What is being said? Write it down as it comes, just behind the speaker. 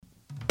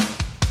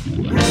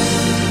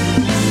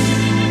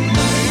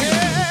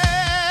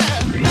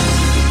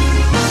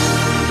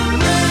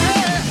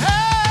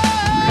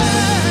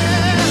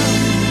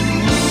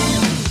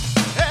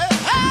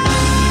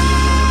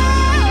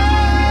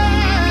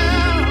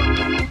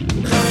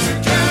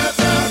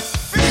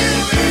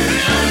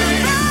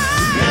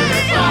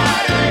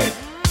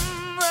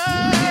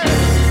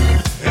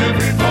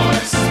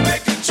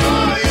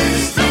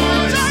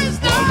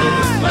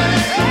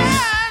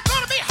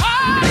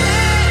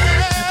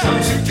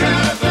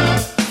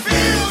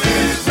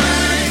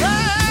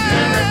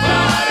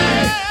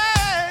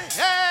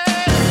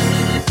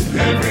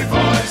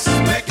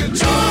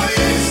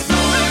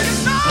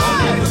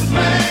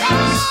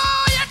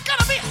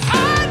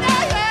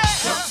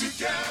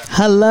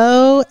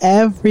Hello,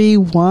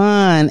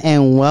 everyone,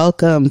 and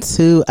welcome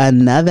to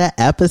another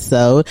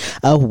episode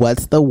of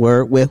What's the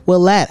Word with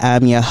Willette.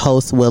 I'm your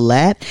host,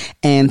 Willette,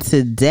 and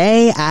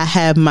today I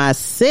have my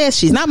sis.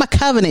 She's not my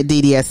covenant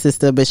DDS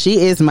sister, but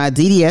she is my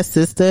DDS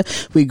sister.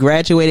 We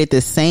graduated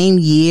the same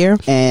year,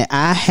 and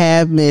I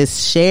have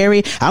Miss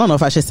Sherry. I don't know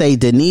if I should say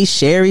Denise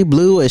Sherry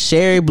Blue or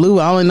Sherry Blue.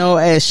 I only know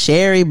her as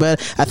Sherry,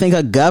 but I think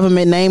her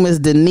government name is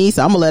Denise.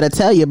 I'm gonna let her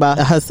tell you about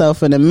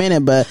herself in a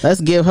minute, but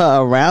let's give her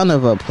a round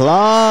of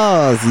applause.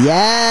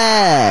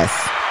 Yes.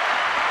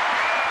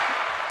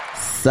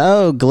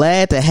 So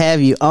glad to have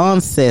you on,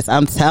 sis.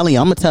 I'm telling you,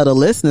 I'm gonna tell the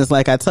listeners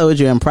like I told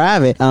you in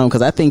private,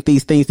 because I think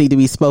these things need to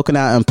be spoken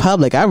out in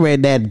public. I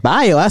read that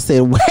bio. I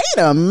said, wait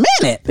a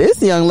minute,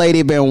 this young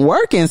lady been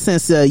working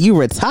since you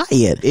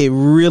retired. It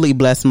really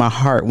blessed my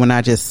heart when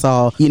I just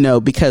saw,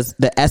 because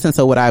the essence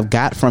of what I've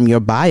got from your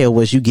bio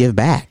was you give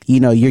back.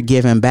 You're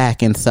giving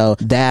back, and so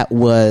that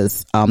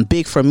was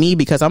big for me,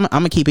 because I'm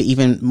gonna keep it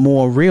even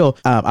more real.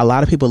 A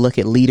lot of people look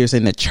at leaders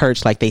in the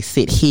church like they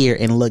sit here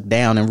and look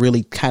down and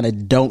really kind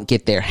of don't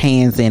get their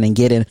hands in and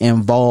get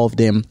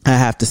involved in. I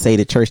have to say,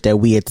 the church that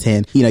we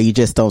attend, you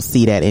just don't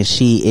see that, and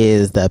she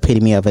is the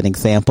epitome of an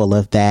example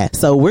of that.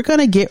 So we're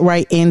gonna get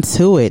right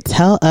into it.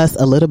 Tell us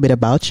a little bit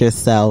about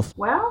yourself.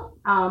 Well,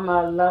 I'm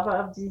a lover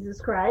of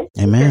Jesus Christ.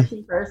 Amen. Because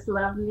he first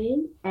loved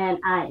me, and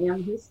I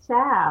am his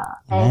child.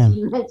 Amen. As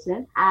you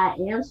mentioned, I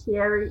am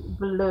Sherry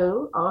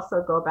Blue,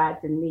 also go by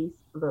Denise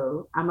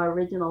Blue. I'm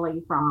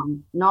originally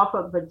from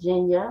Norfolk,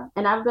 Virginia,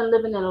 and I've been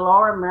living in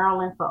Laurel,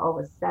 Maryland for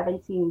over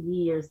 17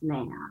 years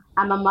now.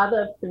 I'm a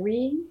mother of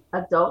 3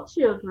 adult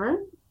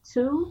children,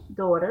 2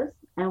 daughters,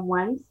 and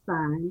 1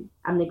 son.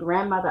 I'm the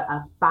grandmother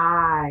of 5.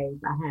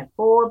 I have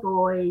 4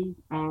 boys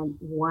and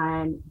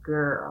 1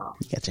 girl.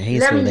 You got your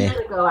history 11 there.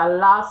 years ago, I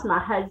lost my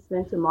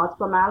husband to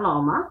multiple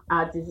myeloma.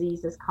 A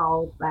disease is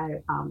caused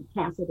by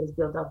cancer that's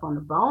built up on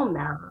the bone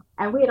marrow.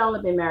 And we had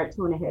only been married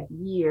 2.5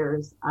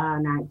 years,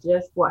 and I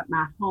just bought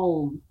my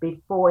home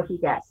before he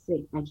got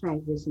sick and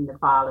transitioned the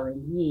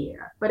following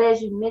year. But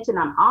as you mentioned,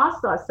 I'm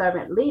also a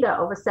servant leader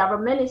over several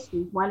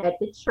ministries. One at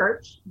the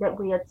church that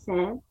we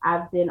attend.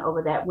 I've been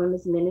over that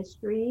women's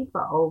ministry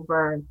for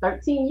over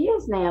 13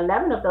 years now.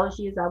 11 of those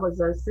years I was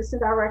an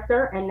assistant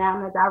director, and now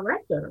I'm a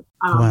director.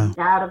 Wow.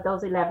 Out of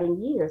those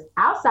 11 years.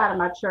 Outside of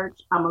my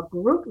church, I'm a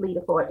group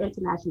leader for an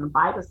international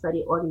Bible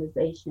study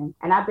organization,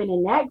 and I've been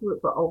in that group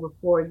for over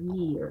 4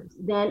 years.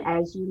 Then,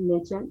 as you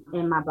mentioned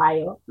in my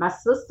bio, my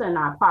sister and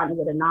I partnered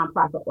with a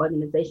nonprofit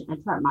organization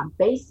and turned my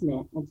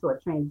basement into a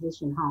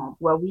transition home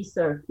where we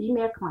serve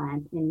female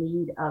clients in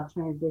need of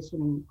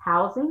transitioning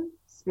housing,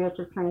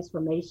 spiritual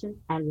transformation,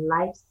 and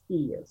life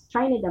skills,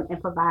 training them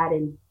and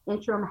providing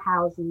interim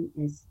housing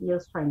and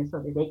skills training so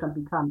that they can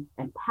become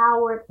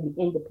empowered and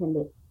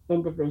independent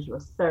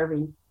individuals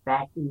serving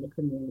back in the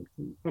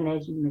community. And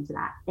as you mentioned,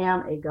 I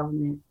am a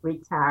government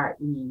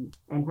retiree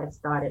and have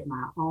started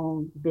my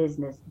own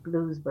business,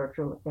 Blues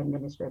Virtual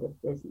Administrative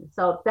Business.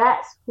 So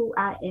that's who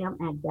I am,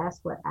 and that's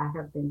what I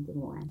have been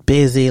doing.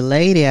 Busy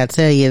lady, I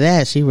tell you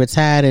that. She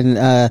retired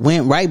and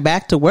went right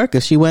back to work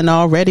if she wasn't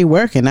already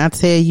working. I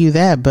tell you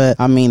that. But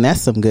I mean, that's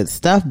some good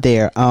stuff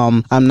there.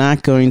 I'm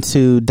not going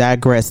to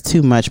digress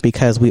too much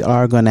because we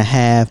are going to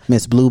have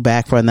Miss Blue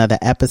back for another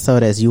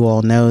episode. As you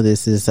all know,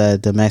 this is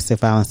Domestic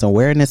Violence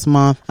Awareness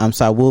Month.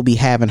 So I will be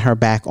having her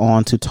back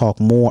on to talk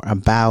more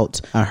about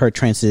her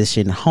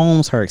transition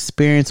homes, her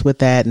experience with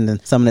that, and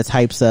some of the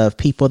types of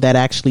people that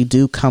actually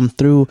do come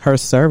through her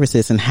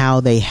services and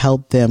how they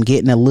help them,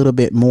 getting a little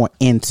bit more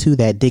into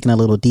that, digging a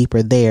little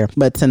deeper there.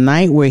 But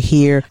tonight we're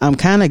here. I'm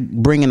kind of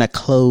bringing a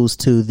close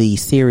to the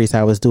series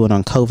I was doing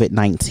on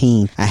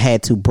COVID-19. I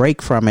had to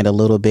break from it a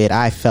little bit.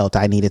 I felt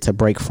I needed to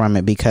break from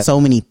it because so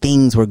many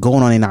things were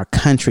going on in our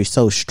country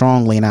so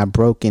strongly, and I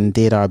broke and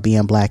did our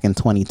Being Black in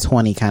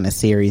 2020 kind of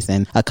series,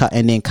 and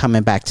then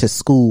coming back to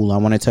school, I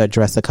wanted to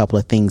address a couple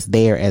of things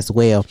there as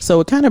well. So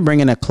we're kind of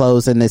bringing a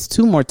close, and there's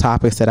 2 more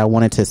topics that I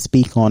wanted to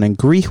speak on, and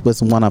grief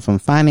was one of them.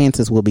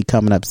 Finances will be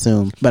coming up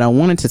soon, but I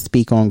wanted to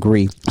speak on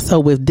grief. So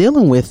with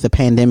dealing with the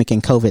pandemic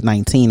and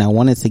COVID-19, I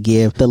wanted to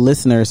give the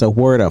listeners a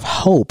word of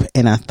hope,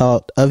 and I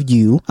thought of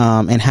you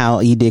and how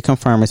you did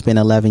confirm it's been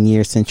 11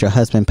 years since your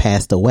husband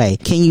passed away.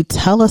 Can you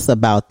tell us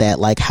about that?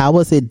 Like, how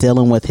was it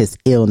dealing with his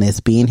illness,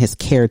 being his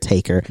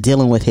caretaker,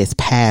 dealing with his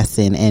passing?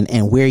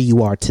 and where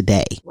you are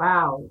today?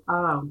 Wow.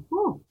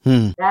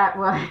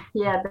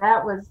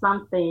 That was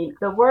something.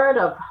 The word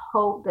of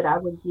hope that I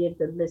would give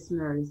the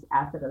listeners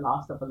after the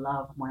loss of a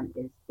loved one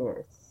is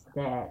this: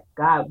 that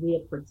God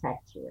will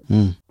protect you,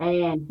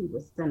 and he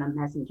will send a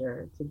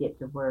messenger to get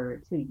the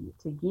word to you,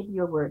 to give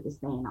you a word to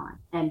stand on.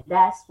 And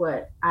that's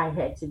what I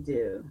had to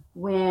do.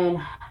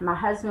 When my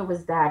husband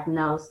was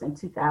diagnosed in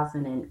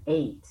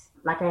 2008,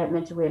 like I had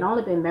mentioned, we had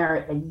only been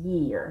married a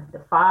year. The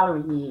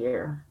following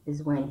year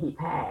is when he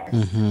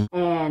passed.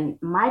 And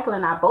Michael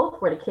and I both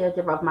were the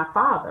caregiver of my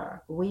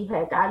father. We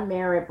had gotten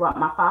married, brought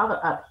my father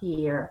up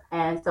here,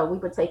 and so we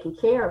were taking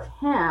care of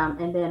him,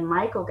 and then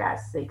Michael got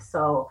sick,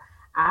 so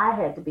I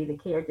had to be the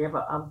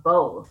caregiver of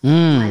both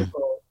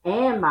Michael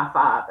and my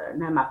father.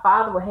 Now, my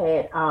father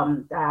had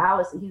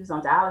dialysis. He was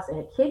on dialysis,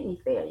 had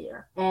kidney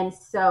failure. And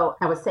so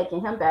I was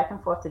taking him back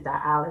and forth to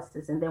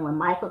dialysis. And then when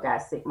Michael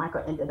got sick,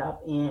 Michael ended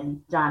up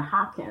in Johns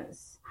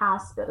Hopkins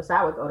Hospital. So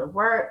I would go to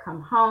work, come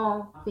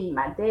home, feed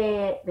my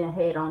dad, then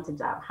head on to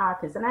Johns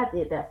Hopkins. And I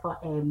did that for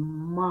a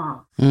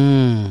month.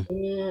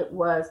 It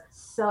was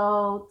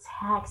so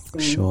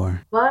taxing.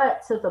 Sure.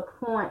 But to the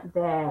point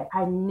that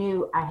I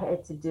knew I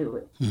had to do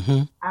it.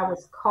 I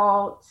was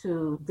called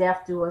to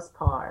Death Do Us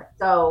Part.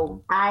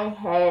 So I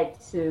had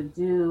to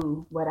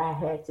do what I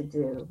had to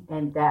do.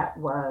 And that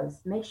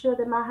was make sure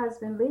that my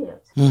husband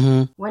lived.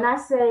 When I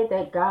say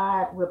that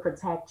God will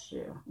protect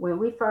you,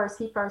 when he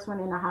first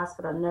went in the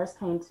hospital, a nurse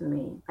came to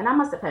me, and I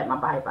must have had my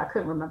Bible. I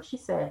couldn't remember. She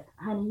said,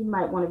 honey, you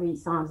might want to read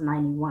Psalms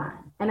 91.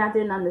 And I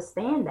didn't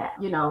understand that.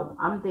 You know,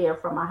 I'm there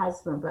for my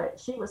husband, but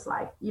she was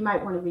like, you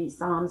might want to read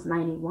Psalms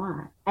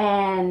 91.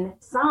 And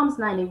Psalms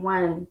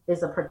 91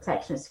 is a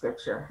protection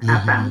scripture,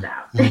 I found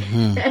out.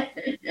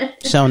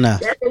 Sure enough.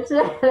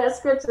 That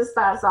scripture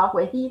starts off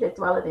with, he that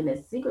dwelleth in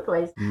the secret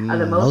place of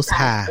the Most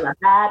High shall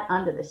abide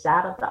under the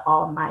shadow of the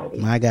Almighty.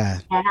 My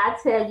God. And I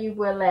tell you,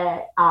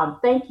 Willette,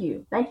 thank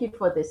you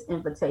for this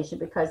invitation,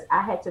 because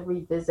I had to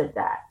revisit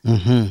that.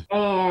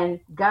 And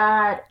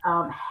God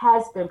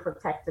has been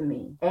protecting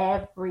me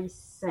ever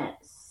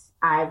since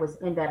I was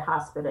in that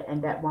hospital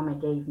and that woman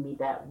gave me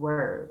that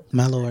word.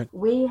 My Lord.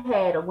 We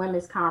had a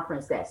women's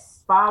conference that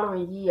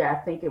following year, I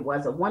think it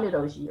was, one of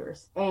those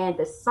years. And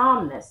the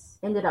psalmist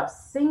ended up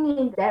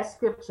singing that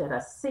scripture at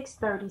a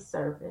 6:30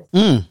 service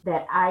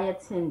that I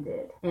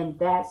attended. And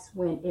that's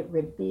when it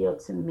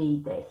revealed to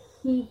me that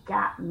he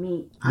got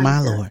me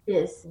under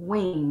his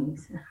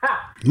wings.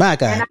 My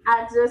God. And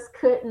I just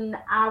couldn't.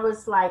 I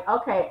was like,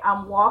 okay,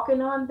 I'm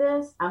walking on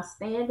this. I'm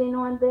standing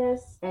on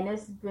this. And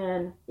it's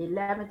been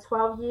 11,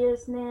 12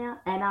 years now.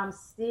 And I'm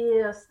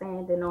still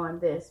standing on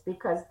this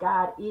because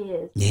God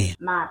is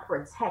my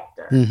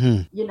protector.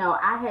 You know,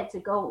 I had to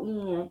go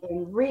in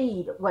and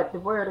read what the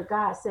word of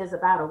God says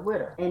about a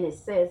widow. And it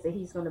says that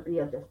he's going to be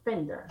a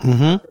defender of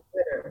the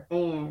widow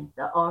and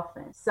the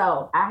orphan.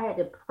 So I had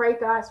to pray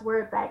God's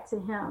word back to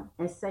him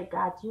and say,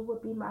 God, you will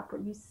be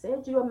you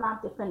said you are my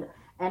defender.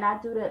 And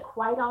I do that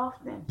quite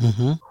often,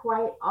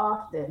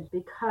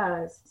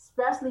 because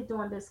especially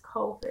during this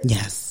COVID.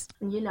 Yes.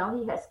 You know,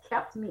 he has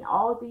kept me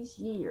all these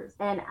years,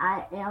 and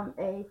I am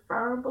a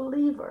firm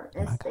believer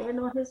and stand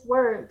on his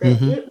word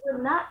that it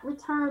will not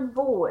return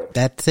void.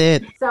 That's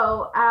it.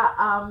 So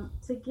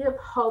to give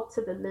hope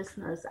to the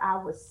listeners, I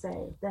would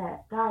say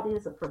that God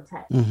is a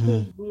protector.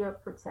 He will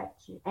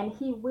protect you, and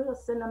he will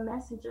send a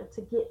messenger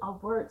to get a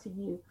word to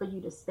you for you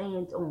to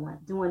stand on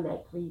during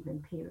that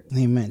grieving period.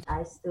 Amen.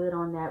 I stood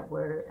on that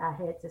word. I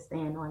had to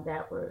stand on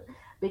that word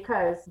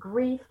because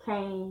grief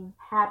came,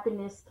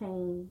 happiness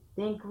came,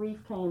 then grief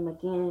came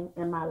again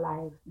in my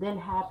life, then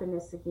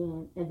happiness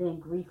again, and then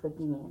grief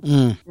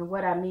again. And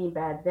what I mean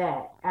by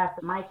that,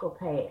 after Michael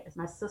passed,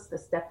 my sister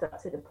stepped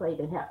up to the plate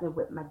and helped me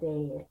with my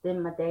dad.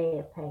 Then my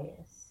dad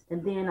passed.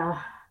 And then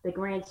the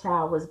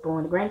grandchild was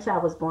born. The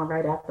grandchild was born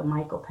right after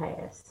Michael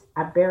passed.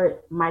 I buried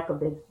Michael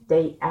the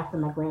day after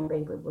my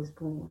grandbaby was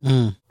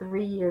born.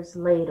 3 years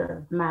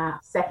later, my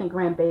second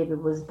grandbaby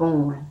was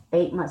born.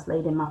 8 months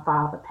later, my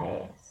father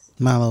passed.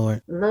 My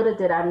Lord. Little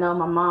did I know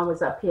my mom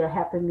was up here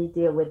helping me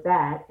deal with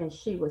that, and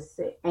she was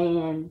sick.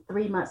 And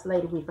 3 months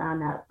later, we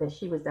found out that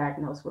she was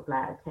diagnosed with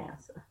bladder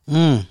cancer.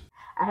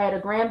 I had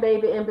a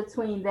grandbaby in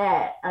between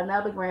that,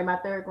 my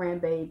third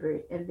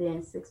grandbaby, and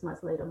then 6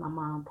 months later, my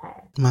mom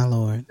passed. My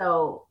Lord.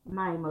 So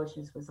my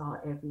emotions was all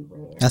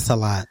everywhere. That's a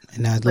lot.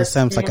 And that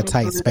sounds like a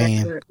tight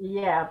span.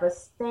 Yeah, but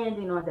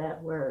standing on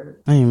that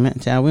word. Amen,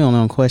 child. We don't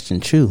know question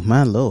true.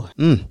 My Lord.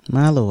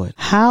 My Lord.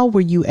 How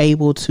were you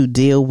able to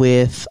deal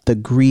with the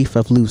grief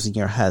of losing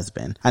your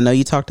husband? I know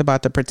you talked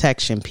about the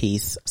protection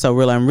piece. So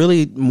really, I'm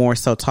really more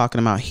so talking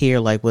about here,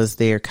 like, was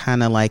there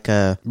kind of like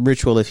a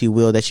ritual, if you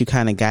will, that you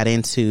kind of got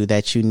into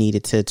that that you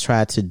needed to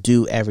try to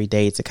do every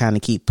day to kind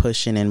of keep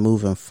pushing and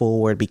moving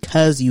forward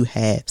because you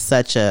had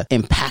such a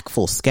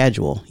impactful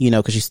schedule, you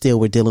know, because you still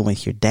were dealing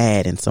with your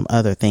dad and some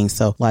other things.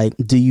 So like,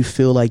 do you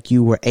feel like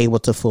you were able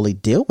to fully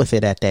deal with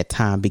it at that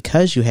time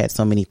because you had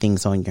so many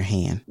things on your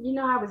hand? You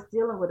know, I was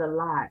dealing with a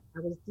lot. I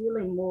was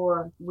dealing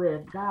more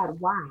with God.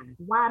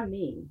 Why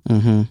me?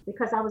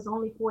 Because I was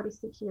only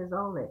 46 years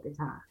old at the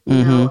time,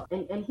 you know,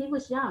 and he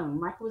was young.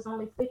 Michael was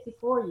only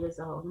 54 years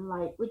old. I'm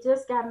like, we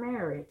just got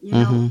married, you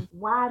know,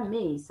 why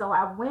me? So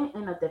I went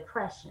in a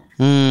depression.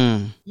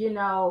 You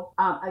know,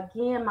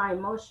 again, my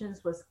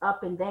emotions was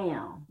up and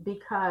down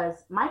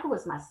because Michael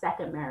was my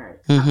second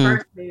marriage. My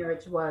first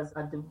marriage was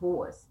a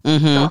divorce.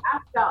 So I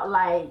felt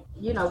like,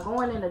 you know,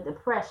 going in a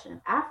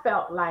depression, I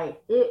felt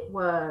like it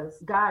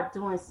was God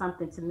doing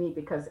something to me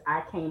because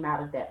I came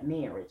out of that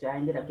marriage. I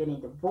ended up getting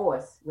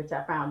divorced, which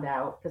I found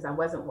out because I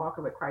wasn't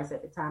walking with Christ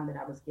at the time that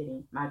I was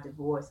getting my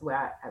divorce, where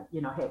I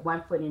you know, had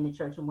one foot in the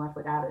church and one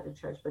foot out of the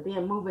church. But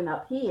then moving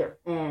up here,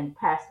 and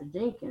Pastor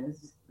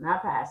Jenkins, my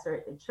pastor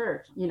at the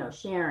church, you know,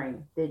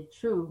 sharing the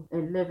true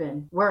and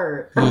living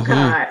word of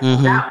God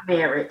about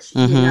marriage,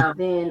 you know,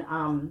 then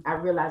I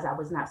realized I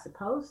was not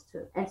supposed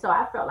to. And so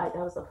I felt like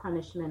that was a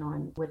punishment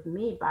with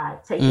me by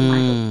taking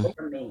Michael away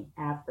from me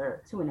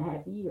after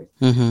 2.5 years.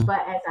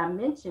 But as I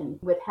mentioned,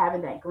 with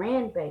having that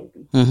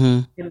grandbaby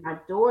and my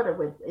daughter,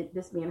 with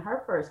this being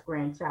her first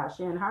grandchild,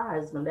 she and her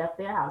husband left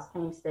their house,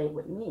 came stay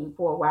with me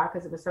for a while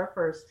because it was her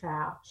first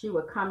child. She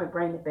would come and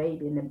bring the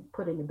baby and then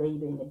putting the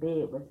baby in the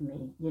bed with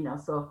me, you know.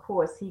 So of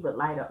course he would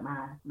light up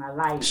my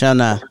life.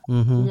 Shana.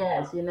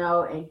 Yes, you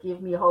know, and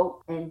give me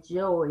hope and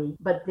joy.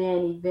 But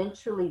then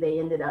eventually they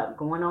ended up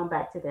going on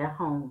back to their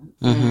home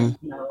and,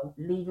 you know,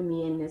 leaving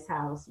me in this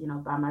house, you know,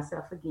 by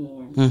myself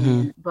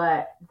again.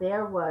 But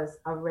there was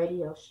a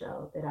radio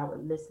show that I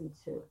would listen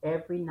to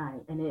every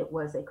night, and it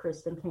was a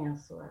Christian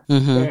counselor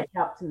that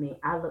helped me.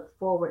 I look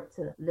forward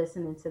to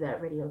listening to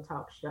that radio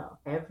talk show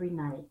every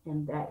night,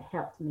 and that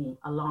helped me,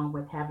 along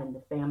with having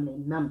the family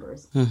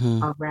members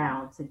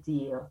around to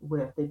deal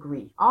with the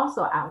grief.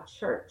 Also, our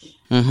church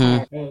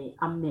had a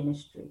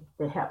ministry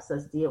that helps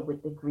us deal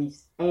with the grief,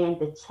 and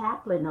the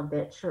chaplain of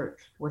that church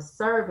was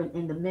serving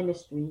in the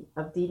ministry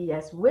of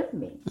DDS with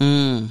me.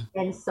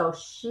 And so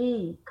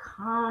she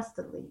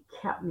constantly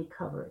kept me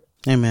covered.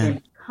 Amen.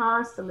 And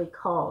constantly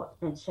call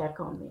and check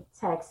on me,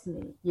 text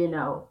me, you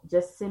know,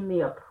 just send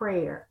me a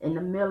prayer in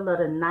the middle of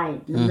the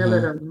night, in the middle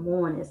of the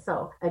morning.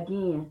 So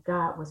again,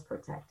 God was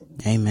protecting me.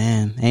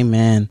 Amen.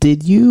 Amen.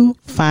 Did you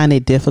find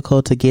it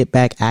difficult to get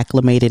back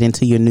acclimated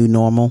into your new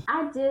normal?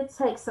 I did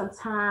take some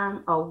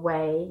time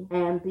away,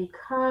 and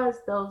because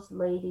those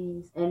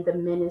ladies in the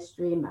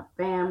ministry, my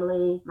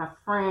family, my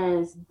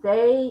friends,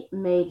 they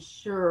made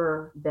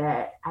sure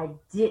that I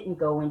didn't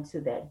go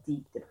into that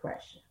deep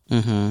depression.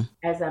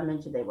 As I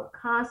mentioned, they were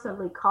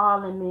constantly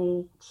calling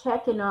me,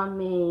 checking on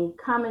me,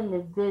 coming to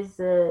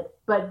visit.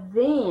 But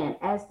then,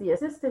 as the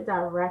assistant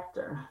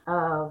director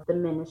of the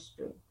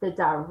ministry, the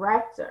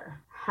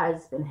director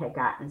husband had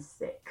gotten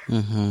sick.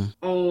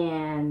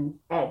 And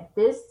at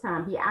this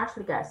time, he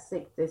actually got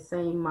sick the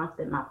same month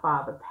that my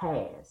father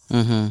passed.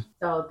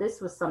 So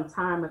this was some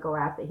time ago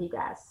after he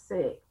got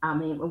sick. I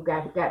mean, he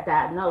got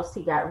diagnosed.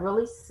 He got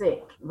really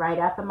sick right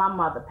after my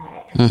mother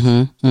passed.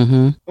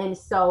 And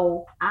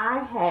so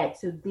I had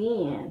to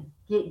then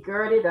get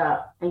girded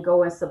up and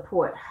go and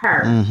support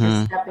her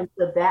and step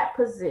into that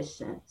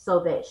position so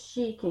that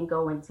she can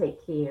go and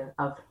take care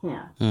of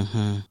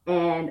him.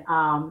 And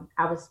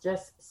I was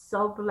just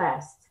so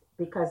blessed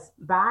because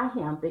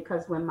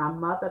when my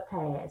mother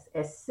passed,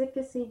 as sick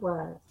as he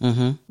was,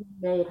 he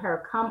made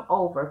her come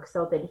over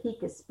so that he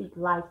could speak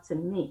life to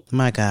me.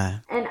 My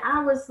God. And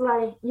I was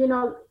like, you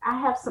know, I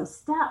have some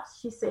steps.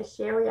 She said,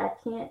 Sherry, I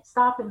can't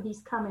stop him. He's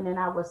coming. And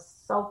I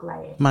was so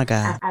glad. My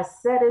God. I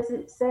sat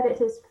at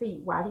his feet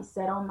while he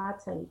sat on my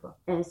table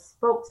and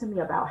spoke to me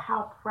about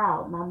how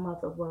proud my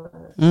mother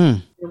was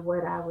and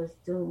what I was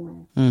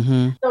doing.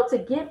 So to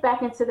get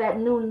back into that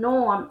new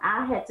norm,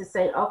 I had to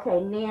say, okay,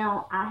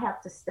 now I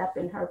have to step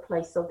in her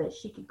place so that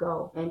she could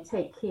go and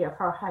take care of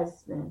her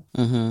husband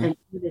and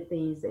do the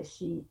things that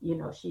she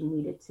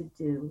needed to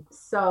do.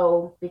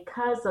 So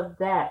because of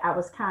that,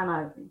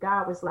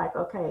 God was like,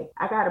 okay,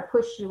 I got to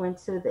push you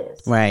into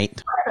this.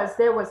 Right. Because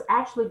there was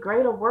actually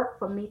greater work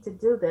for me to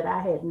do that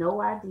I had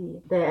no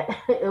idea that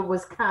it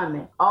was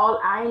coming.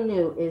 All I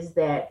knew is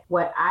that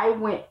what I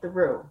went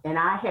through, and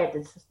I had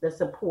the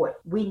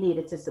support, we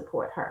needed to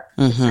support her.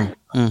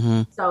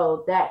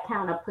 So that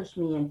kind of pushed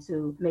me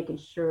into making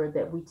sure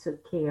that we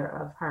took care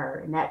of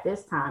her. And at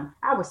this time,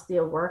 I was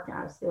still working.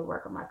 I was still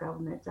working my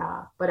government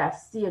job, but I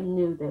still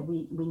knew that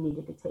we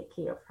needed to take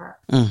care of her.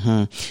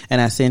 And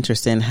that's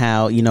interesting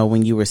how, you know,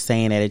 when you were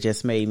saying that, it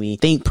just made me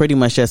think pretty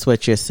much just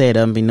what you said.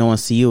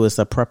 Unbeknownst to you, it's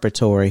a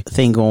preparatory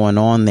thing going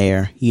on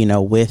there, you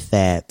know, with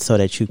that, so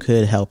that you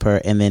could help her.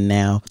 And then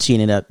now she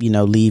ended up, you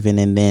know, leaving,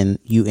 and then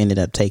you ended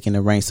up taking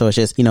the reins. So it's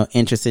just, you know,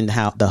 interesting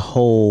how the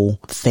whole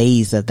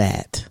phase of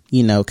that,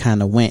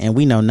 kind of went. And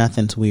we know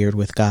nothing's weird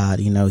with God.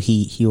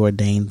 He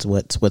ordains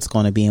what's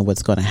going to be and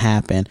what's going to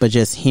happen. But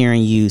just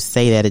hearing you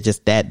say that, it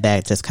just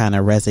that just kind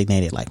of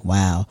resonated. Like,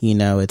 wow,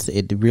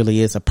 it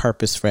really is a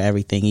purpose for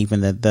everything,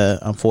 even the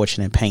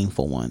unfortunate,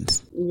 painful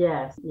ones.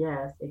 Yes,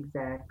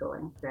 exactly.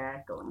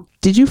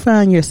 Did you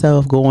find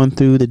yourself going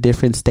through the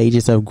different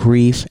stages of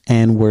grief,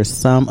 and were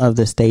some of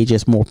the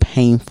stages more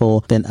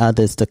painful than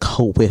others to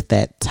cope with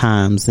at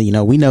times?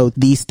 We know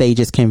these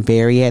stages can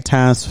vary at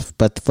times,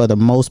 but for the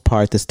most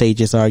part, the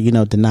stages are,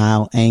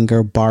 denial,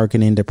 anger,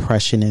 bargaining,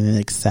 depression, and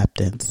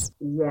acceptance.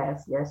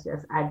 Yes,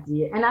 I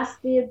did. And I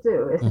still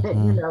do. It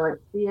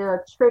still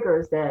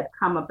triggers that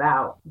come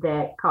about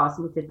that cause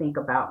me to think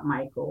about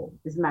Michael.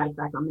 As a matter of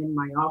fact, I'm in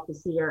my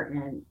office here,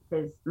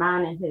 and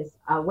mine and his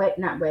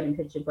not wedding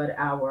picture, but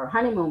our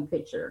honeymoon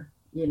picture,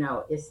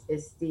 it's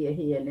still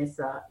here, and it's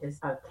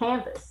a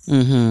canvas.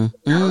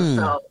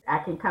 So I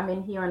can come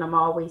in here and I'm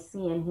always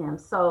seeing him.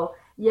 So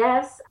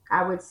yes,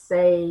 I would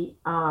say,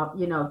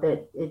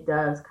 that it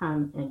does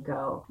come and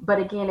go. But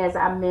again, as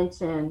I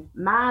mentioned,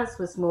 mine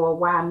was more,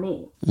 why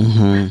me?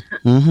 Why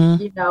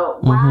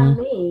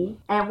me?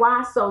 And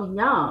why so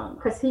young?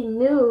 Because he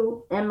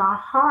knew in my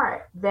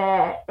heart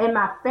that in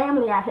my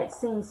family, I had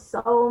seen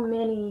so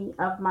many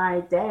of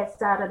my dad's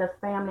side of the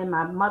family,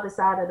 my mother's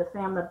side of the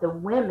family, of the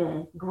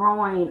women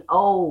growing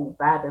old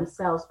by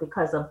themselves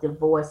because of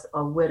divorce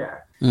or widow.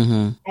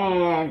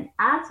 And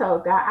I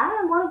told God, I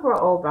didn't want to grow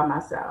old by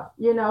myself,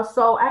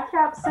 so I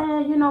kept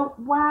saying,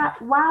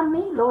 why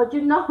me, Lord?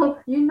 You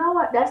know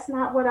what? That's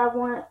not what I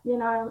want,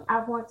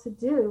 I want to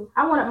do.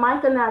 I wanted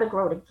Mike and I to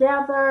grow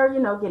together,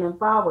 get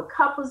involved with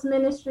couples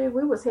ministry.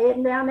 We was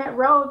heading down that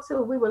road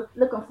too. We were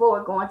looking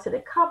forward going to the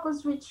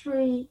couples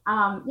retreat,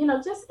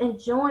 just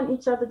enjoying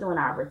each other during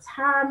our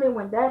retirement.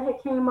 When that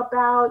had came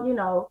about,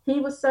 he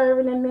was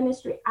serving in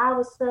ministry, I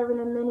was serving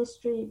in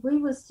ministry. We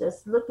was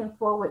just looking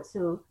forward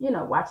to,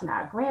 watching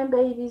our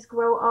grandbabies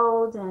grow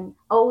old and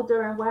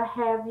older and what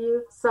have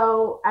you.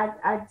 So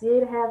I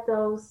did have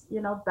those,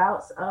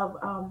 bouts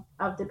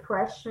of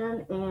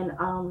depression, and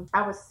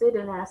I would sit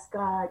and ask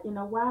God,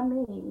 why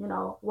me?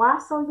 Why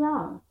so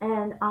young?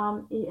 And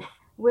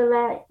we're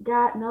like,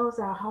 God knows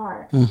our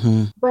heart,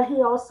 but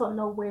he also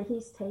knows where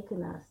he's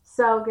taking us.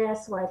 So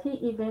guess what?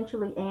 He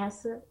eventually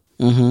answered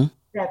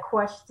that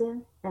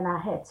question, and I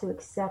had to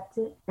accept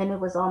it. And it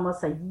was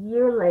almost a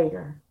year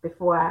later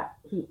before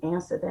he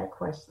answered that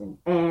question.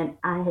 And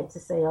I had to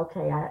say,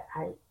 okay, I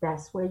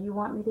that's where you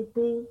want me to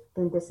be,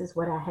 then this is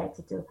what I had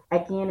to do.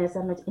 Again, as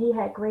I mentioned, he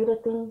had greater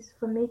things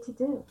for me to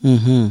do.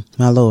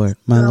 My Lord.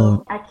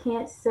 I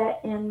can't sit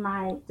in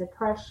my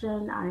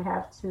depression. I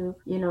have to,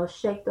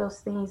 shake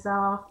those things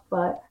off.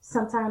 But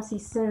sometimes he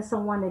sends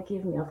someone to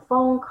give me a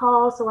phone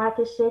call so I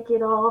can shake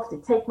it off, to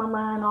take my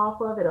mind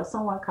off of it, or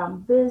someone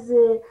come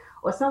visit,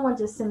 or someone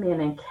just send me an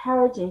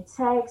encouraging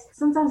text.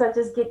 Sometimes I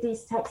just get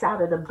these texts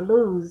out of the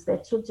blues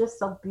that you're just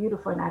so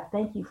beautiful, and I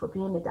thank you for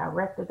being the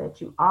director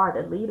that you are,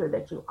 the leader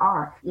that you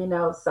are,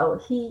 so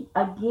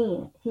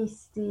he's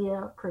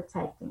still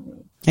protecting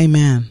me.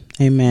 Amen.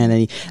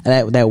 And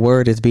that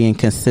word is being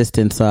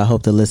consistent, so I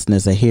hope the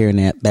listeners are hearing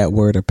that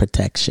word of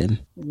protection.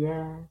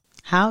 Yeah.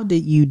 How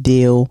did you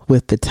deal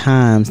with the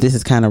times? This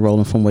is kind of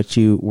rolling from what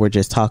you were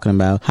just talking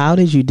about. How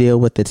did you deal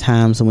with the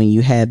times when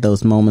you had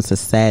those moments of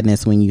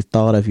sadness, when you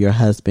thought of your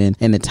husband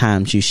and the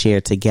times you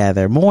shared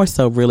together? More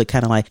so really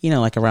kind of like,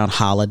 like around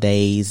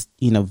holidays,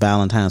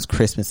 Valentine's,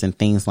 Christmas and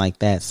things like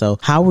that. So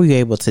how were you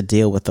able to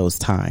deal with those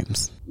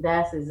times?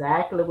 That's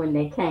exactly when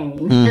they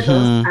came. Those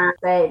times of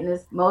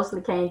sadness mostly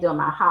came during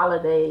my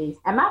holidays.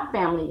 And my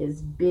family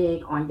is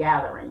big on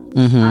gatherings.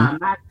 Both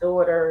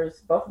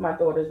of my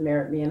daughters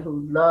married men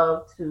who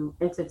love to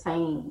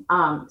entertain.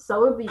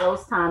 So it would be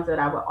those times that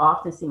I would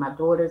often see my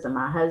daughters and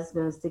my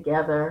husbands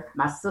together,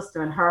 my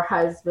sister and her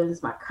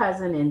husbands, my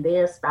cousin and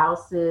their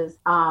spouses,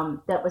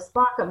 that would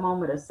spark a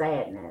moment of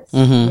sadness.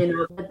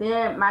 But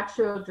then my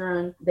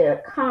children,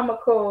 they're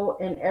comical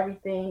and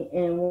everything.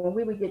 And when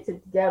we would get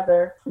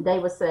together, they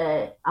would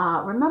say,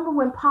 remember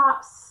when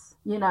Pops,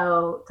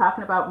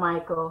 talking about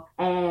Michael,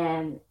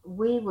 and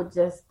we would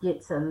just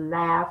get to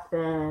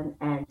laughing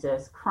and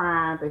just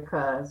crying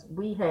because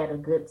we had a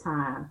good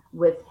time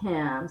with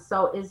him.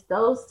 So it's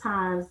those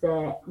times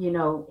that,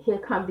 here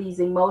come these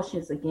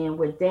emotions again.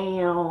 We're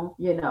down,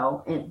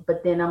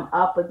 but then I'm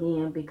up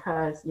again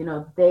because,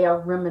 they are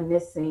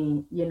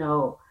reminiscing,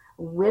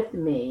 with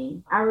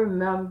me. I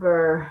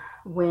remember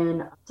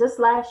when just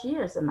last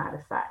year, as a matter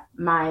of fact,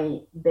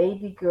 my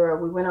baby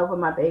girl, we went over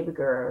my baby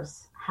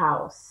girl's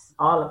house.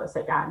 All of us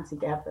had gotten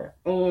together,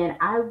 and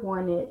I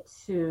wanted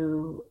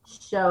to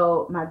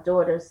show my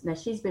daughters. Now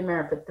she's been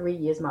married for 3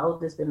 years. My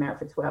oldest been married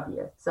for 12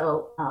 years.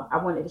 So I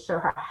wanted to show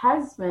her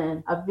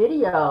husband a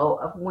video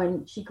of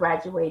when she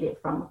graduated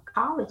from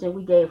college, and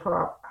we gave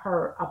her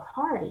a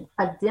party,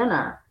 a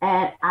dinner,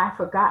 and I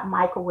forgot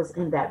Michael was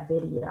in that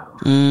video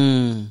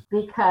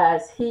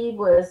because he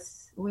was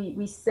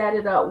we set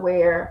it up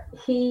where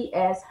he,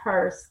 as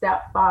her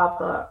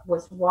stepfather,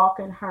 was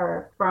walking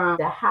her from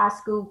the high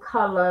school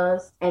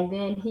colors, and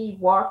then he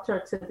walked her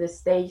to the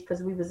stage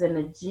because we was in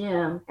the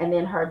gym, and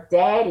then her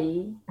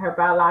daddy, her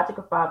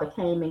biological father,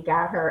 came and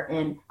got her,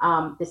 and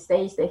the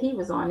stage that he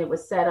was on, it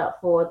was set up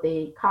for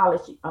the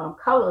college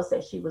colors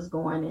that she was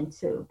going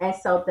into. And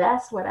so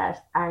that's what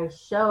I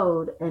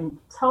showed, and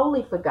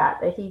totally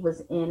forgot that he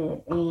was in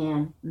it.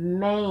 And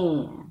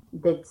man,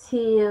 the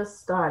tears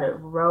started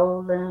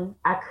rolling.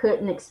 I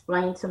couldn't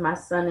explain to my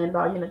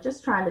son-in-law,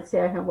 just trying to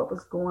tell him what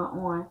was going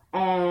on.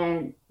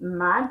 And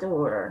my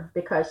daughter,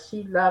 because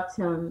she loved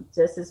him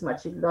just as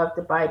much, she loved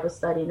the Bible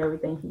study and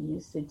everything he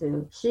used to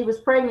do. She was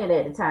pregnant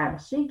at the time.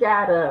 She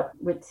got up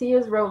with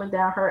tears rolling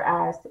down her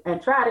eyes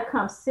and tried to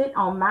come sit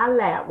on my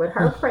lap with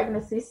her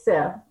pregnancy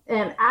self.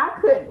 And I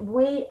could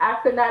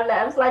not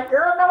laugh. It's like,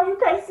 girl, no, you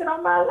can't sit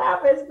on my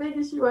lap, as big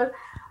as she was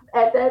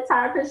at that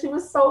time, because she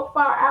was so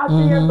far out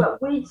there, but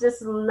we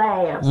just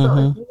laughed.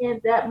 So again,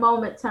 that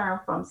moment turned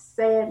from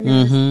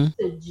sadness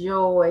to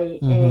joy.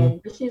 And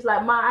she's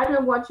like, Ma, I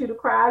didn't want you to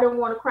cry. I didn't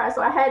want to cry.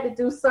 So I had to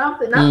do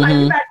something. I'm like,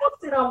 you better go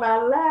sit on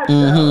my lap.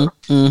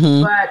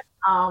 But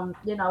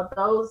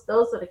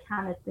those are the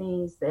kind of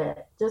things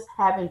that just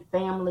having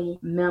family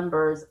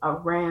members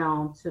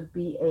around to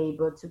be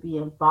able to be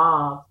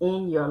involved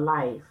in your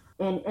life.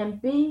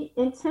 And be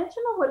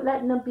intentional with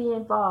letting them be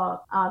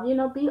involved.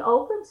 Be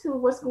open to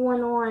what's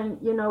going on,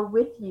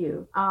 with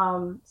you,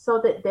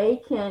 so that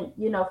they can,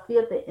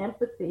 feel the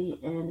empathy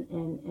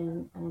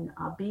and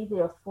be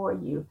there for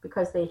you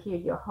because they hear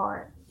your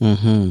heart.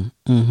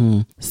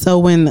 So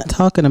when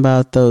talking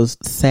about those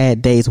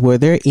sad days, were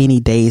there any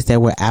days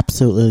that were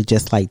absolutely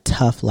just like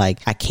tough, like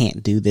I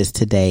can't do this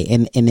today?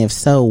 And if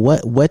so,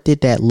 what did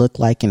that look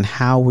like, and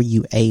how were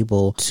you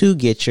able to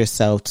get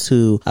yourself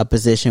to a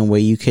position where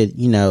you could,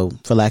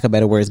 for lack of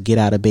better words, get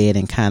out of bed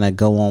and kind of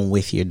go on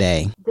with your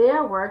day?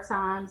 There were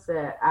times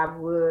that I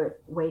would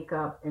wake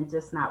up and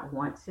just not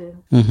want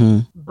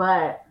to,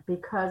 but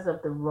because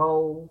of the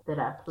role that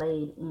I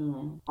played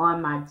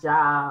on my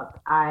job,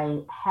 I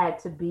had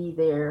to be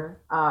there.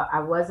 I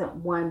wasn't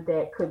one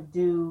that could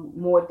do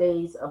more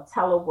days of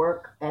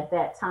telework at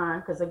that time,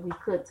 because we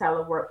could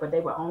telework, but they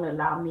would only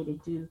allow me to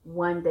do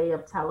one day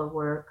of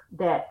telework.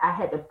 That I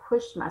had to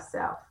push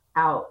myself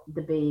out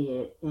the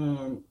bed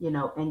and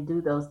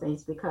do those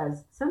things,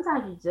 because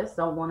sometimes you just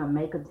don't want to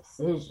make a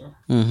decision.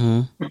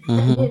 You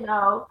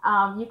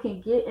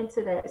can get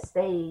into that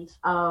stage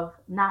of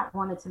not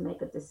wanting to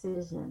make a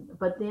decision,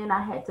 but then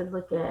I had to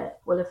look at,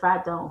 well, if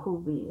I don't, who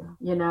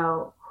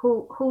will?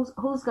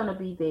 Who's going to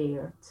be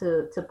there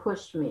to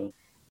push me?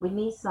 We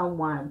need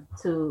someone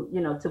to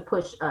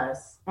push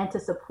us and to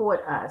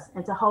support us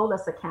and to hold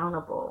us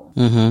accountable.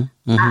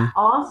 I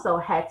also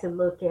had to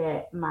look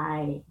at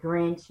my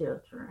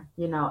grandchildren.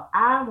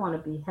 I want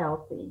to be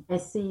healthy and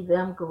see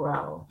them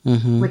grow,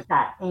 which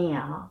I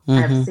am.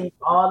 I've seen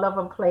all of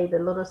them play the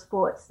little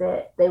sports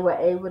that they were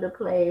able to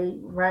play,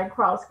 run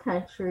cross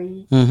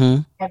country.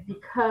 And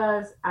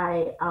because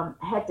I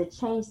had to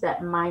change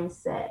that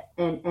mindset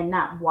and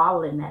not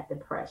wallow in that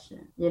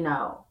depression,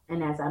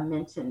 and as I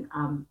mentioned,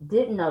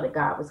 didn't know that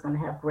God was going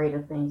to have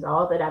greater things.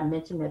 All that I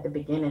mentioned at the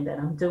beginning that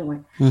I'm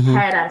doing,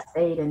 had I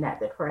stayed in that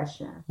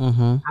depression,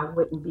 I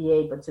wouldn't be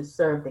able to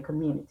serve the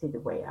community the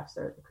way I've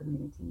served the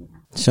community now.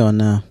 Sure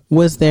enough.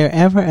 Was there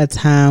ever a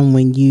time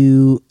when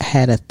you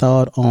had a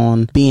thought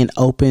on being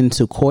open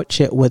to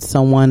courtship with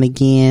someone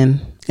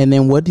again? And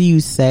then what do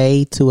you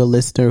say to a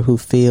listener who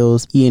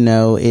feels,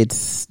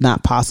 it's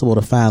not possible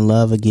to find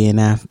love again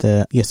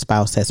after your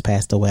spouse has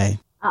passed away?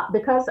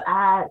 Because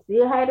I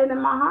still had it in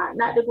my heart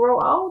not to grow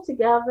old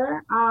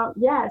together.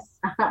 Yes,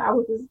 I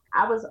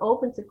was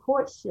open to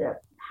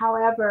courtship.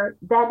 However,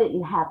 that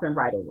didn't happen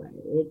right away.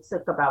 It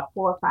took about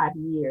 4 or 5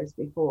 years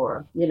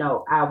before,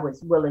 I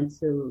was willing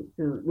to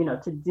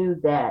do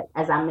that.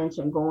 As I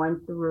mentioned, going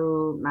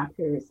through my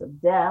periods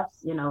of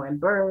deaths, and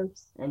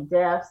births and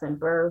deaths and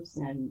births,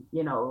 and,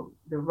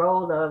 the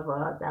role of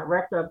a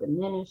director of the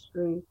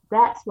ministry.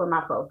 That's where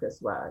my focus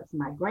was.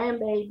 My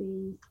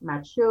grandbabies,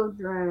 my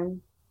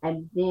children,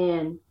 and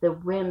then the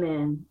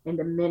women in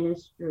the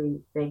ministry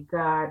that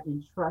God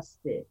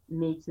entrusted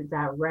me to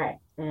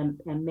direct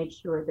and make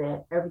sure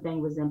that everything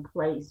was in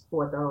place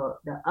for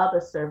the other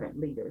servant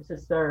leaders to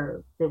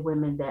serve the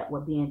women that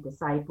were being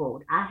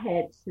discipled. I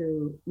had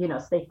to,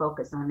 stay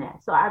focused on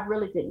that. So I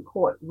really didn't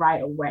court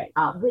right away,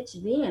 which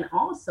then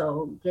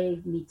also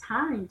gave me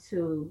time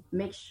to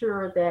make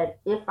sure that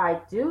if I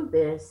do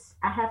this,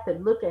 I have to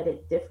look at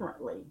it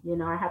differently.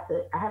 I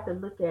have to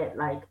look at,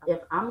 like, if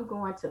I'm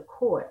going to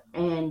court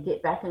and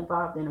get back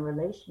involved in a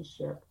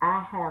relationship,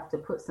 I have to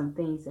put some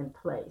things in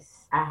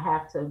place. I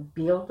have to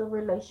build a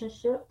relationship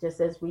courtship, just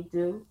as we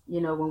do,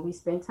 when we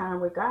spend time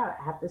with God.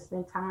 I have to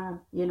spend time,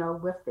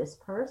 with this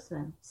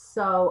person.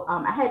 So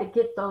I had to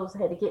get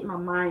my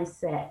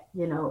mindset,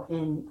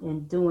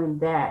 in doing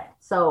that.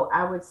 So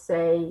I would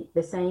say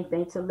the same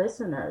thing to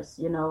listeners,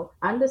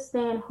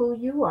 understand who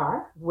you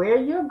are, where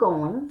you're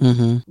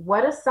going,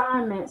 what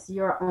assignments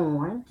you're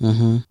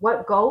on,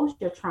 what goals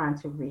you're trying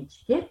to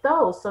reach. Get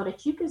those so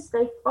that you can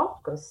stay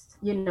focused,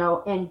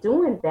 in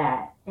doing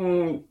that.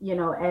 And,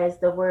 as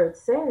the word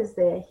says,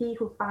 that he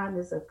who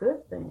finds a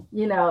good thing,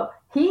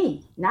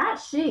 he, not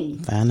she.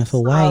 Finds a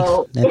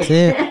wife. That's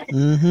it.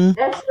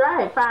 That's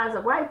right. Finds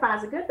a wife,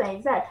 finds a good thing.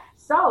 Exactly.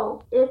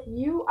 So if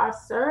you are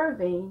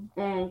serving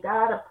and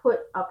God will put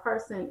a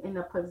person in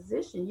a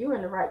position, you're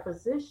in the right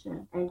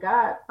position, and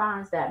God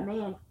finds that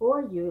man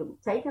for you,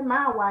 taking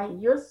my wife,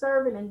 you're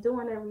serving and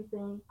doing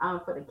everything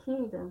for the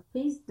kingdom.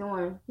 He's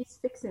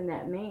fixing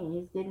that man.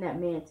 He's getting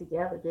that man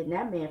together, getting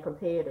that man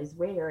prepared as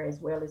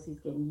well as he's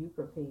getting you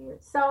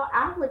prepared. So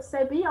I would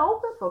say be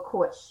open for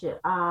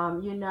courtship,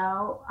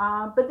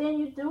 but then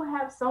you do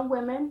have some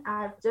women.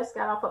 I've just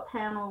got off a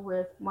panel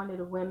with one of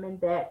the women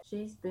that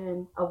she's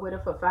been a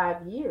widow for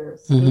 5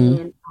 years.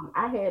 And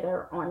I had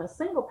her on a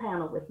single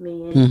panel with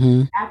me.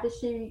 And after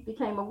she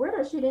became a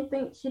widow, she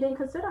didn't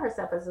consider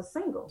herself as a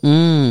single.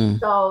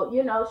 So,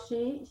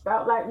 she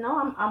felt like,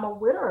 no, I'm a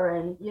widower,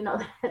 and,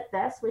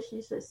 that's where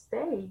she should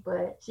stay.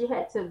 But she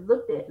had to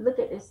look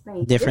at this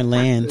thing different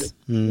lens.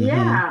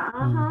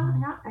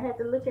 I had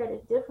to look at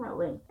it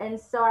differently. And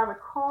so I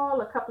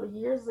recall a couple of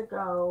years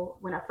ago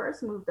when I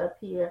first moved up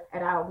here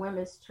at our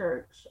women's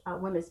church,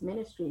 women's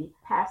ministry,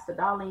 Pastor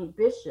Darlene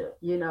Bishop,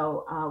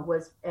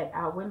 was at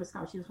our women's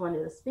conference. She was one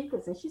of the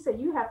speakers, and she said,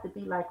 you have to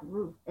be like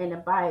Ruth in the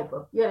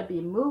Bible. You got to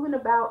be moving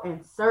about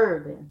and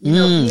serving.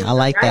 I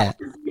like that.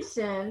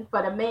 Position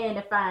for the man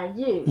to find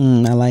you.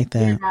 I like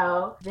that.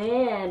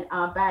 Then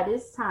by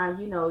this time,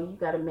 you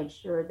got to make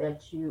sure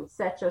that you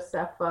set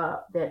yourself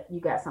up, that you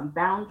got some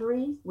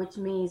boundaries, which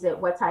means that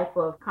what type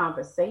of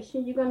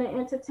conversation you're going to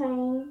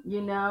entertain.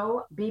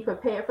 Be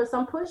prepared for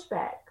some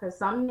pushback, because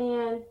some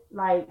men,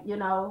 you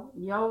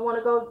don't want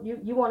to go.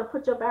 You want to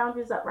put your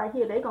boundaries up right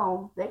here. They're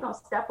gonna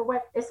step away.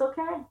 It's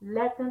okay.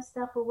 Let them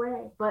step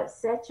away. But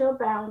set your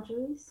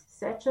boundaries,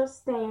 set your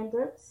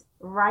standards,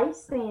 right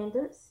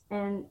standards,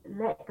 and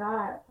let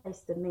God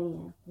place the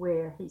man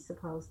where he's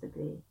supposed to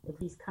be if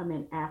he's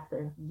coming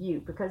after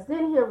you, because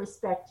then he'll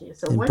respect you.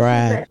 So once you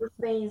let those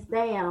things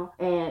down,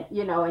 and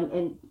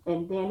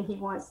and then he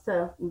wants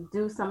to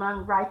do some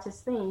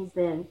unrighteous things,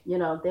 then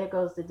there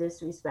goes the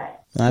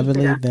disrespect. I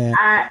believe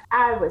that.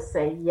 I would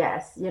say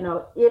yes,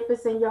 if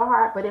it's in your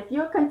heart. But if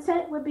you're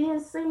content with being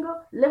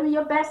single, living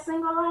your best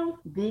single life,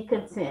 be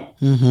content.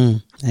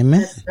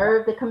 Amen. Just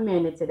serve the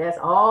community. That's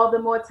all the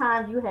more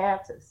time you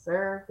have to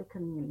serve the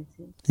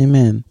community.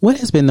 Amen. What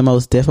has been the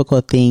most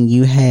difficult thing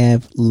you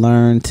have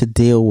learned to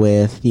deal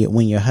with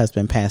when your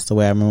husband passed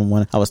away? I remember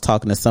when I was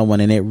talking to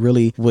someone, and it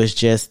really was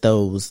just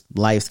those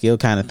life skill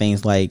kind of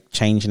things, like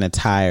changing a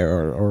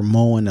tire or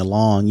mowing the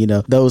lawn,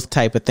 those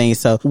type of things.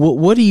 So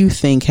what do you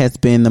think has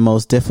been the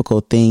most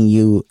difficult thing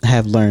you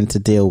have learned to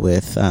deal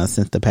with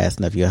since the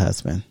passing of your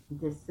husband?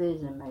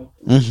 Decision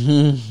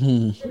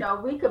making.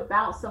 We could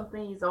bounce some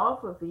things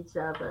off of each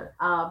other,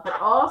 but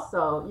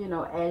also,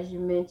 as you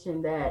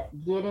mentioned, that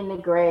getting the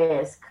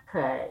grass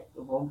cut,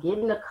 or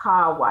getting the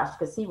car washed,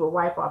 because he would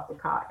wipe off the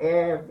car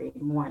every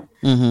morning,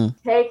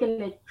 taking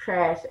the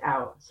trash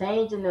out,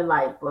 changing the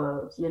light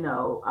bulbs.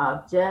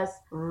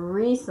 Just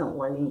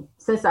recently,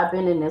 since I've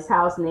been in this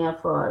house now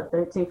for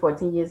 13,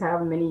 14 years,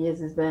 however many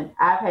years it's been,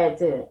 I've had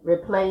to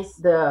replace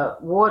the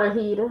water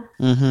heater.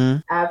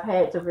 I've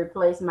had to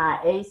replace my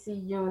AC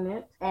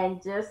unit,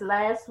 and just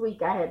last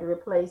week I had to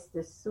replace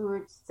the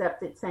sewage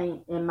septic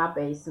tank in my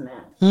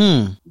basement.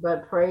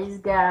 But praise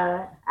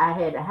God, I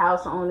had the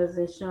house owner's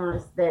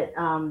insurance that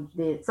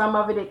did some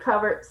of it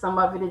covered, some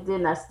of it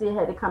didn't. I still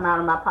had to come out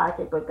of my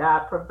pocket, but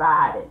God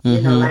provided.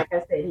 Like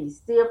I said, he's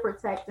still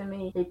protecting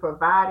me. He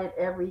provided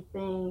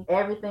everything.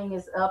 Everything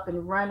is up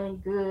and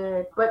running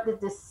good. But the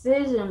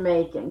decision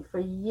making for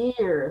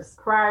years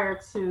prior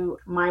to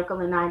Michael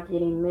and I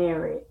getting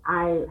married,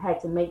 I had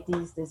to make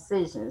these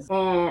decisions,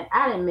 and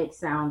I didn't make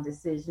sound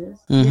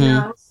decisions.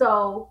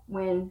 So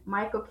when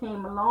Michael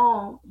came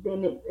along,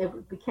 then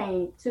it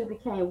became two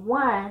became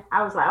one.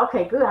 I was like,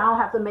 okay, good. I don't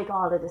have to make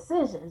all the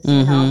decisions,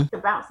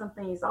 to bounce some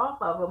things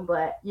off of him.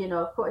 But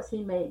of course,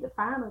 he made the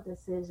final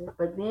decision.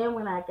 But then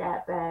when I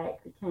got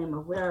back, became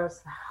aware of,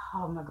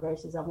 oh my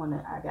gracious,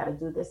 I got to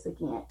do this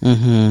again.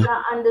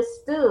 I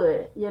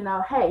understood,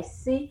 hey,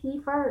 seek ye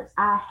first.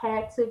 I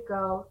had to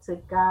go to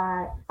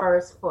God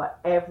first for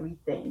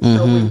everything.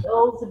 So when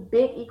those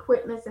big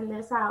equipments in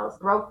this house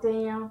broke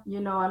down,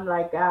 I'm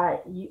like, God,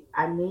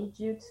 I need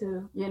you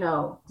to,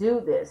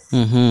 do this.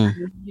 I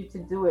need you to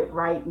do it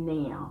right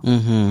now.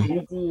 Mm-hmm.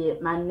 And he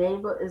did. My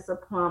neighbor is a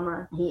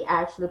plumber. He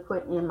actually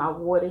put in my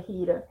water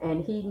heater,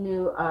 and he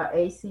knew a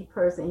AC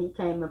person. He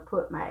came and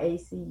put my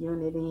AC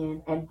unit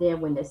in. And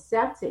then when the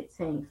septic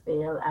tank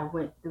failed, I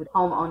went through the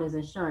homeowner's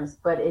insurance,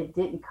 but it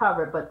didn't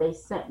cover it. But they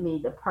sent me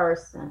the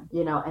person,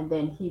 and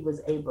then he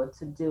was able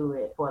to do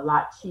it for a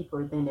lot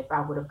cheaper than if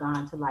I would have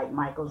gone to like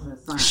Michaels and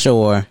Sons.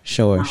 Sure.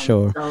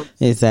 So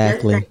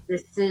exactly.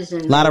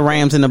 Decision. A lot of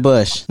rams in the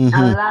bush. Mm-hmm.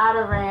 A lot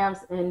of rams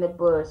in the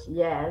bush,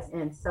 yes.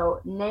 And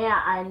so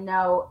now I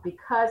know,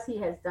 because he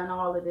has done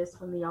all of this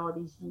for me all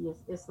these years,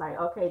 it's like,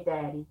 okay,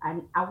 Daddy,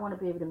 I want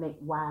to be able to make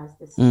wise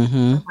decisions.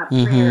 Mm-hmm. So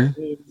my prayer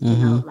is,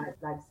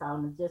 like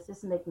Solomon,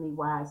 just make me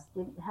wise.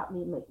 Help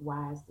me make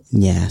wise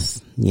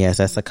decisions. Yes,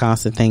 that's a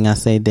constant thing I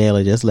say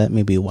daily. Just let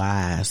me be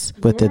wise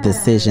with the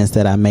decisions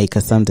that I make,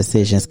 because some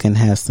decisions can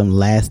have some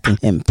lasting,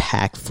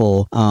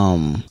 impactful,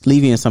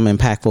 leave you in some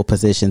impactful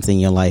positions in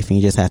your life, and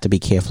you just have to be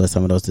careful of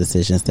some of those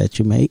decisions that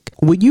you make.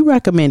 Would you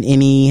recommend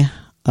any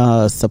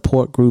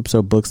support groups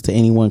or books to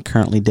anyone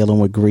currently dealing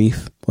with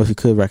grief? Or if you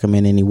could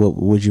recommend any, what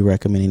would you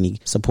recommend, any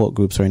support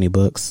groups or any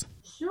books?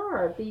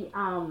 Sure.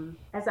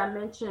 As I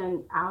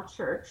mentioned, our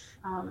church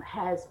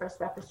has, First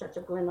Baptist Church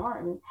of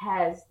Glenarden,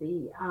 has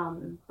the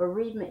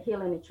Bereavement,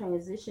 Healing, and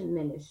Transition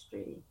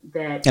Ministry.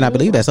 And I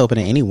believe that's open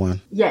to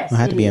anyone. Yes. You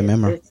have to be a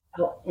member.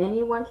 So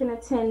anyone can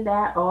attend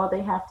that. All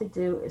they have to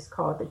do is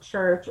call the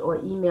church or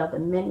email the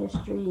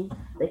ministry.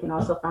 They can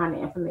also find the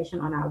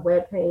information on our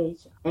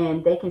webpage,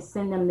 and they can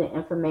send them the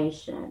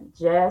information.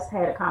 Just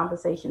had a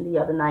conversation the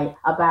other night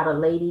about a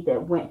lady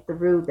that went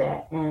through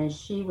that, and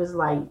she was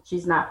like,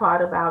 she's not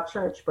part of our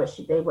church, but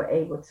they were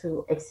able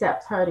to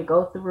accept her to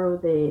go through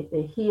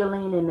the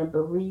healing and the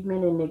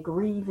bereavement and the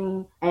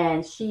grieving,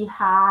 and she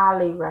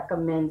highly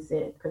recommends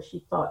it because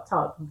she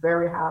talked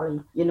very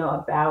highly,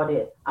 about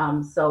it.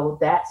 So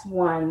that's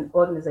one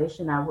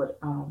organization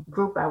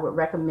group I would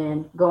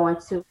recommend going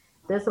to.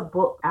 There's a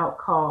book out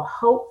called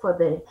Hope for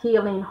the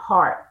Healing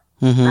Heart.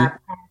 Mm-hmm. By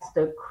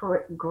Pastor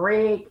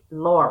Greg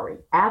Laurie.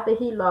 After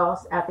he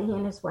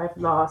and his wife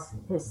lost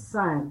his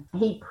son,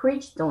 he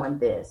preached on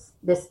this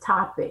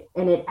topic,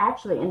 and it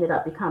actually ended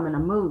up becoming a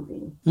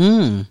movie.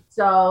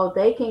 So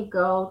they can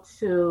go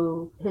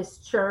to his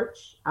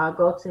church,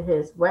 go to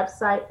his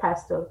website,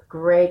 Pastor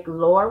Greg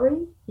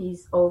Laurie.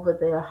 He's over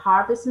the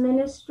Harvest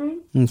Ministry.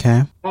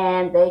 Okay.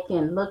 And they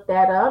can look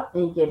that up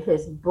and get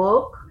his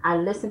book. I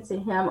listened to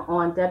him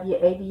on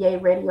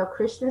WABA Radio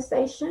Christian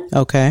Station.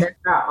 Okay.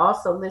 I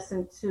also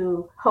listened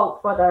to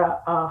Hope for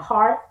the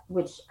Heart,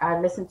 which I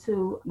listened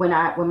to when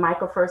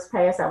Michael first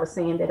passed. I was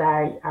saying that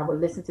I would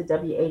listen to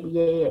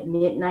WABA at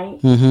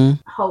midnight.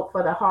 Mm-hmm. Hope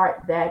for the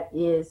Heart, that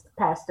is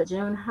Pastor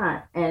June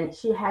Hunt. And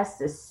she has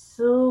this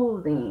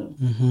soothing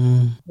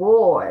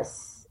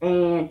voice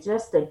and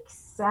just the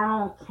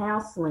sound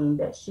counseling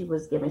that she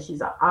was given. She's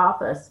an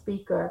author, a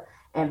speaker,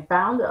 and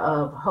founder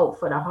of Hope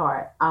for the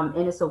Heart.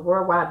 And it's a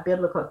worldwide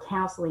biblical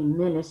counseling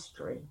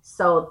ministry.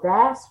 So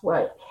that's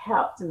what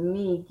helped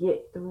me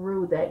get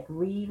through that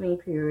grieving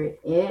period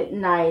at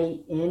night,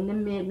 in the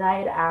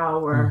midnight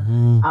hour.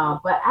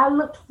 But I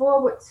looked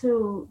forward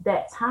to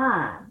that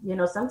time.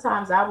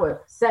 Sometimes I would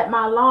set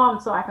my alarm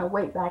so I can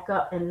wake back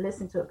up and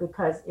listen to it,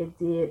 because it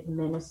did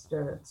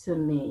minister to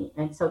me.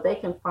 And so they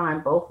can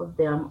find both of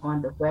them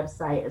on the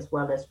website, as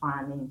well as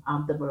finding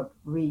the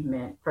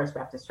bereavement, First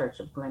Baptist Church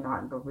of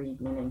Glenarden Bereavement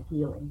and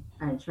Healing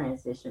and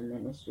Transition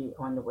Ministry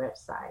on the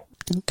website.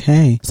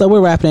 Okay, so we're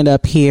wrapping it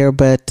up here,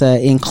 but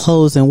in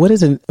closing, what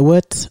is an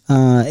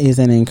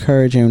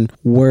encouraging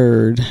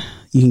word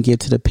you can give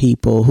to the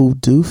people who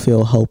do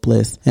feel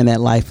hopeless and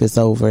that life is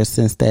over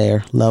since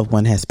their loved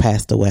one has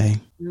passed away?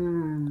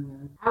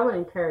 I would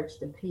encourage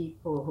the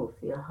people who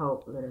feel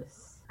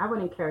hopeless. I would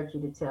encourage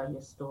you to tell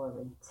your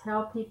story.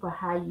 Tell people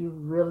how you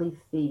really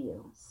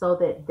feel so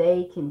that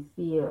they can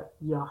feel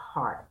your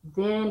heart.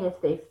 Then if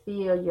they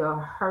feel your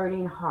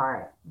hurting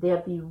heart,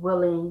 they'll be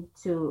willing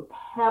to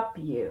help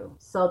you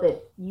so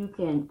that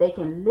they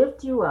can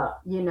lift you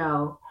up,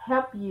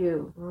 help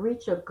you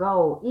reach a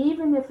goal,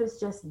 even if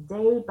it's just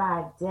day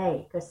by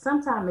day. Because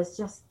sometimes it's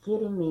just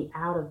getting me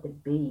out of the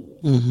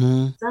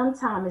bed.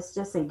 Sometimes it's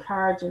just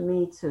encouraging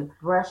me to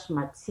brush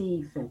my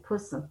teeth and put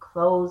some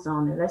clothes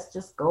on, and let's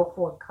just go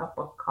for a cup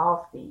of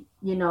coffee.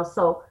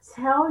 So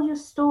tell your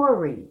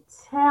story.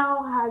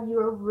 Tell how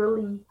you're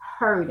really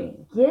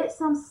hurting. Get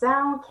some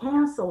sound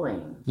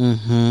counseling.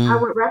 I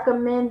would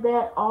recommend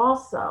that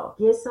also.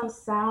 Get some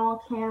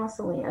sound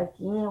counseling.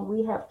 Again,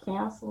 we have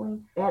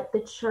counseling at the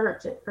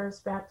church, at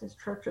First Baptist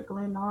Church of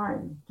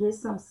Glenarden. Get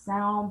some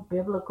sound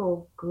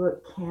biblical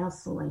good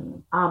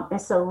counseling.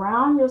 And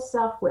surround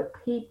yourself with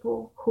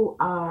people who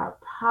are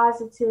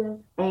positive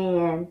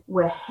and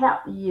will help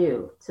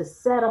you to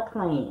set a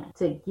plan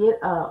to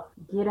get up,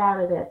 get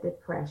out of that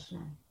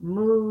depression,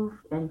 move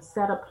and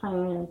set a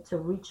plan to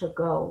reach a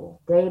goal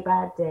day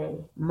by day,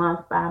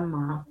 month by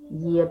month,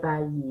 year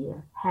by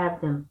year. Have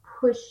them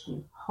push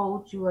you,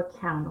 hold you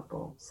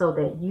accountable so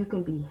that you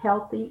can be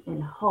healthy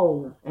and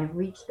whole and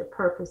reach the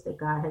purpose that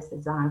God has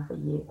designed for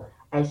you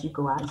as you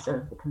go out and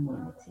serve the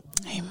community.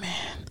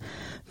 Amen.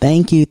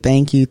 Thank you.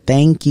 Thank you.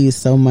 Thank you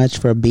so much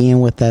for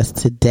being with us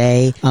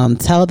today.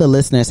 Tell the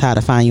listeners how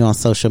to find you on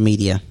social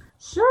media.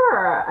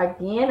 Sure.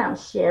 Again, I'm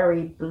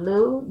Sherry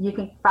Blue. You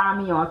can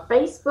find me on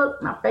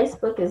Facebook. My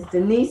Facebook is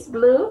Denise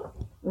Blue,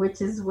 which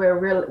is where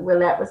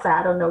we're at.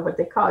 I don't know what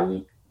they call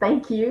you.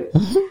 Thank you.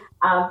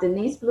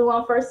 Denise Blue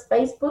on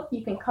Facebook.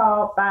 You can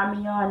find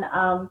me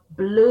on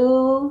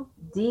Blue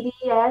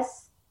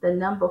DDS, the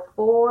number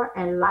 4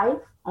 and life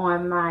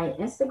on my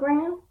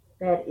Instagram.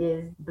 That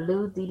is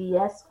Blue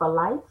DDS for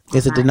life.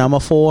 Is it the number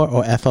 4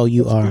 or FOUR?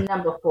 The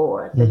number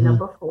 4. The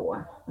number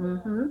 4.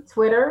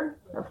 Twitter,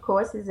 of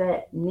course, is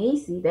at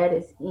Necey. That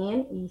is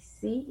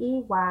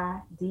NECEY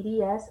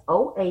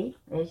DDS08.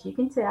 As you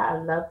can tell,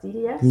 I love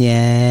DDS.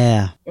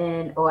 Yeah.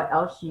 Or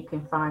else you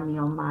can find me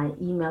on my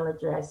email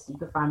address. You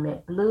can find me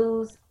at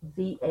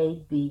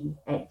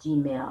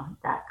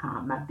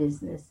bluesvab@gmail.com. My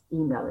business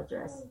email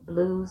address.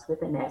 Blues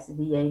with an S,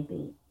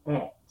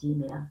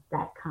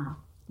 VAB@gmail.com.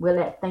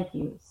 Willette, thank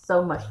you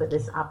so much for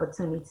this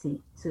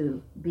opportunity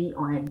to be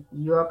on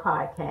your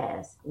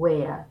podcast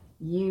where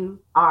you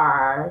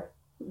are.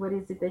 What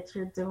is it that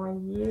you're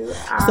doing? You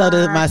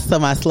are. So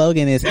my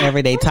slogan is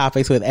everyday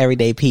topics with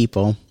everyday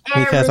people,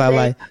 because I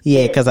like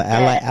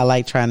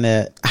trying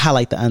to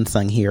highlight the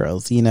unsung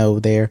heroes.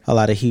 There are a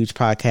lot of huge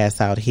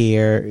podcasts out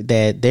here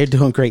that they're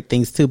doing great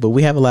things too, but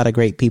we have a lot of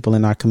great people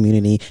in our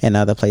community and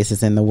other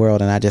places in the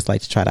world, and I just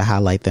like to try to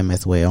highlight them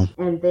as well.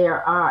 And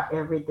there are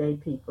everyday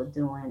people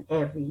doing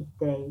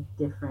everyday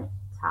different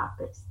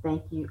topics.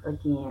 Thank you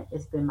again.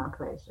 It's been my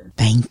pleasure.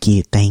 Thank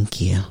you.